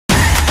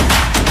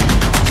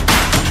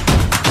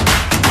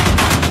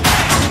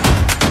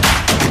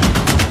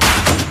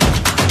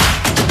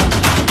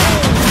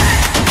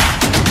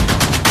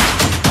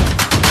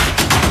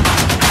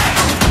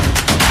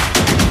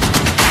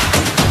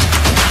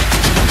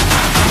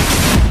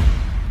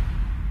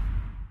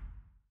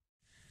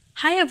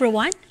Hi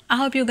everyone, I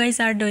hope you guys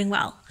are doing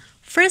well.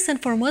 First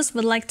and foremost,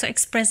 we'd like to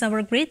express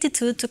our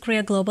gratitude to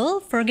Krya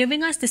Global for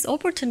giving us this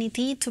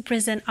opportunity to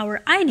present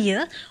our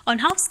idea on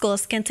how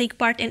schools can take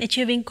part in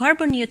achieving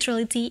carbon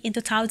neutrality in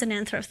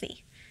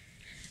 2030.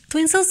 To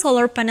install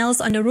solar panels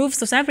on the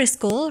roofs of every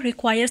school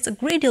requires a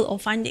great deal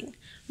of funding,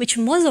 which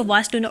most of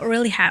us do not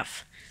really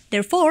have.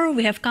 Therefore,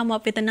 we have come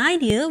up with an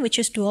idea which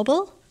is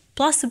doable,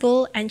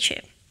 plausible, and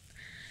cheap.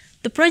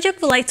 The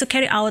project we like to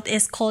carry out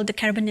is called the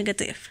carbon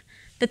negative.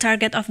 The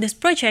target of this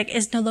project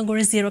is no longer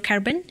zero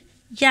carbon,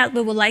 yet we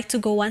would like to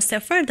go one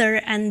step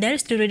further, and that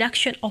is the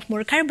reduction of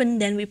more carbon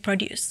than we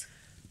produce.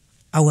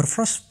 Our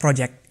first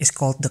project is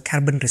called the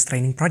Carbon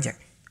Restraining Project,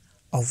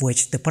 of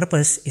which the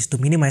purpose is to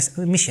minimize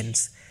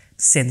emissions,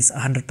 since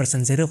 100%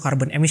 zero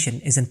carbon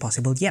emission isn't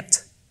possible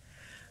yet.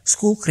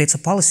 School creates a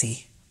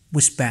policy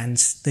which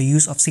bans the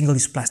use of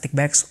single-use plastic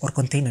bags or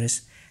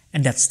containers,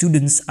 and that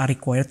students are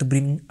required to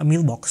bring a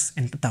meal box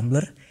and a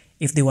tumbler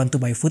if they want to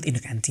buy food in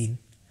the canteen.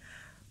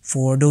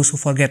 For those who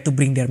forget to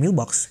bring their meal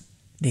box,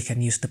 they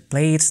can use the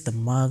plates, the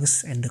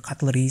mugs, and the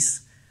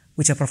cutleries,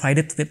 which are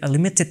provided with a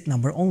limited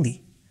number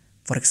only,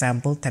 for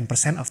example,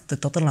 10% of the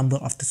total number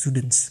of the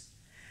students.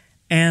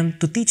 And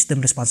to teach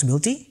them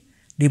responsibility,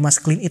 they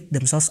must clean it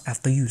themselves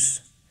after use.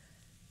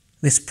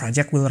 This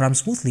project will run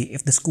smoothly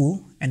if the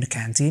school and the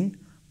canteen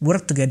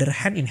work together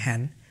hand in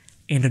hand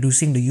in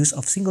reducing the use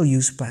of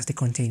single-use plastic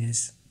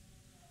containers.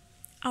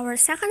 Our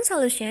second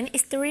solution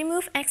is to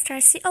remove extra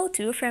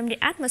CO2 from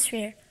the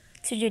atmosphere.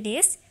 To do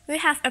this, we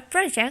have a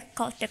project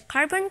called the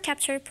Carbon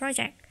Capture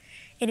Project.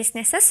 It is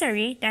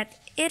necessary that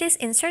it is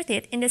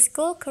inserted in the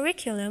school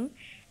curriculum,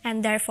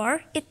 and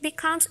therefore it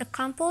becomes a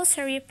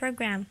compulsory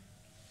program.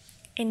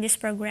 In this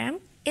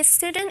program, each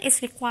student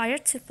is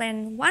required to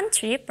plant one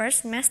tree per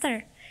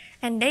semester,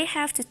 and they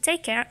have to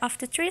take care of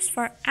the trees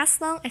for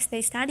as long as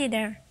they study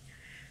there.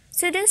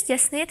 Students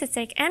just need to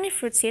take any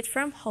fruit seed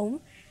from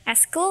home, as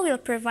school will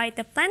provide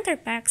the planter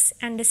packs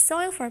and the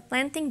soil for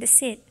planting the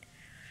seed.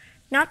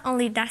 Not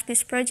only does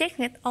this project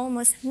need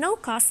almost no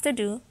cost to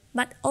do,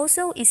 but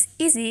also is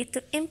easy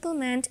to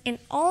implement in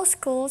all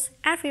schools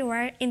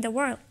everywhere in the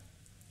world.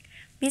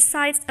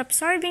 Besides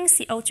absorbing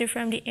CO2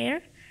 from the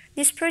air,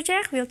 this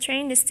project will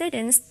train the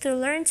students to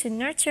learn to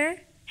nurture,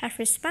 have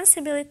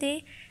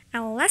responsibility,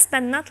 and last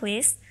but not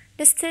least,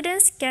 the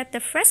students get the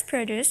fresh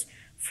produce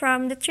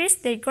from the trees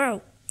they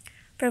grow.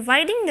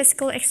 Providing the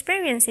school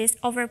experiences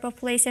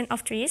overpopulation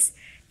of trees,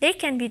 they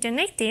can be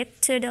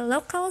donated to the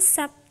local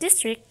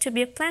sub-district to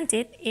be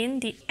planted in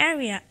the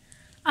area.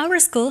 Our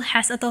school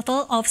has a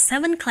total of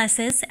 7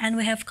 classes, and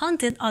we have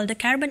counted all the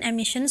carbon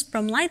emissions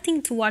from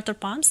lighting to water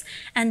pumps,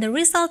 and the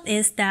result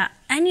is that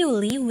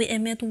annually we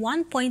emit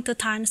 1.2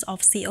 tons of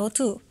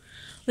CO2.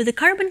 With the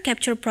carbon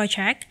capture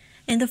project,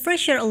 in the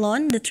first year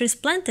alone, the trees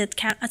planted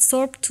can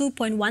absorb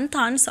 2.1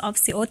 tons of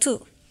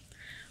CO2.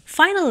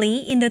 Finally,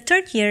 in the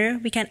third year,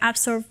 we can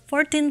absorb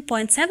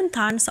 14.7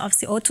 tons of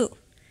CO2.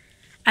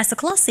 As a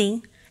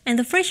closing, in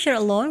the first year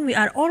alone, we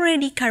are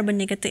already carbon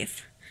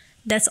negative.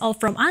 That's all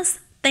from us.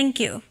 Thank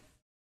you.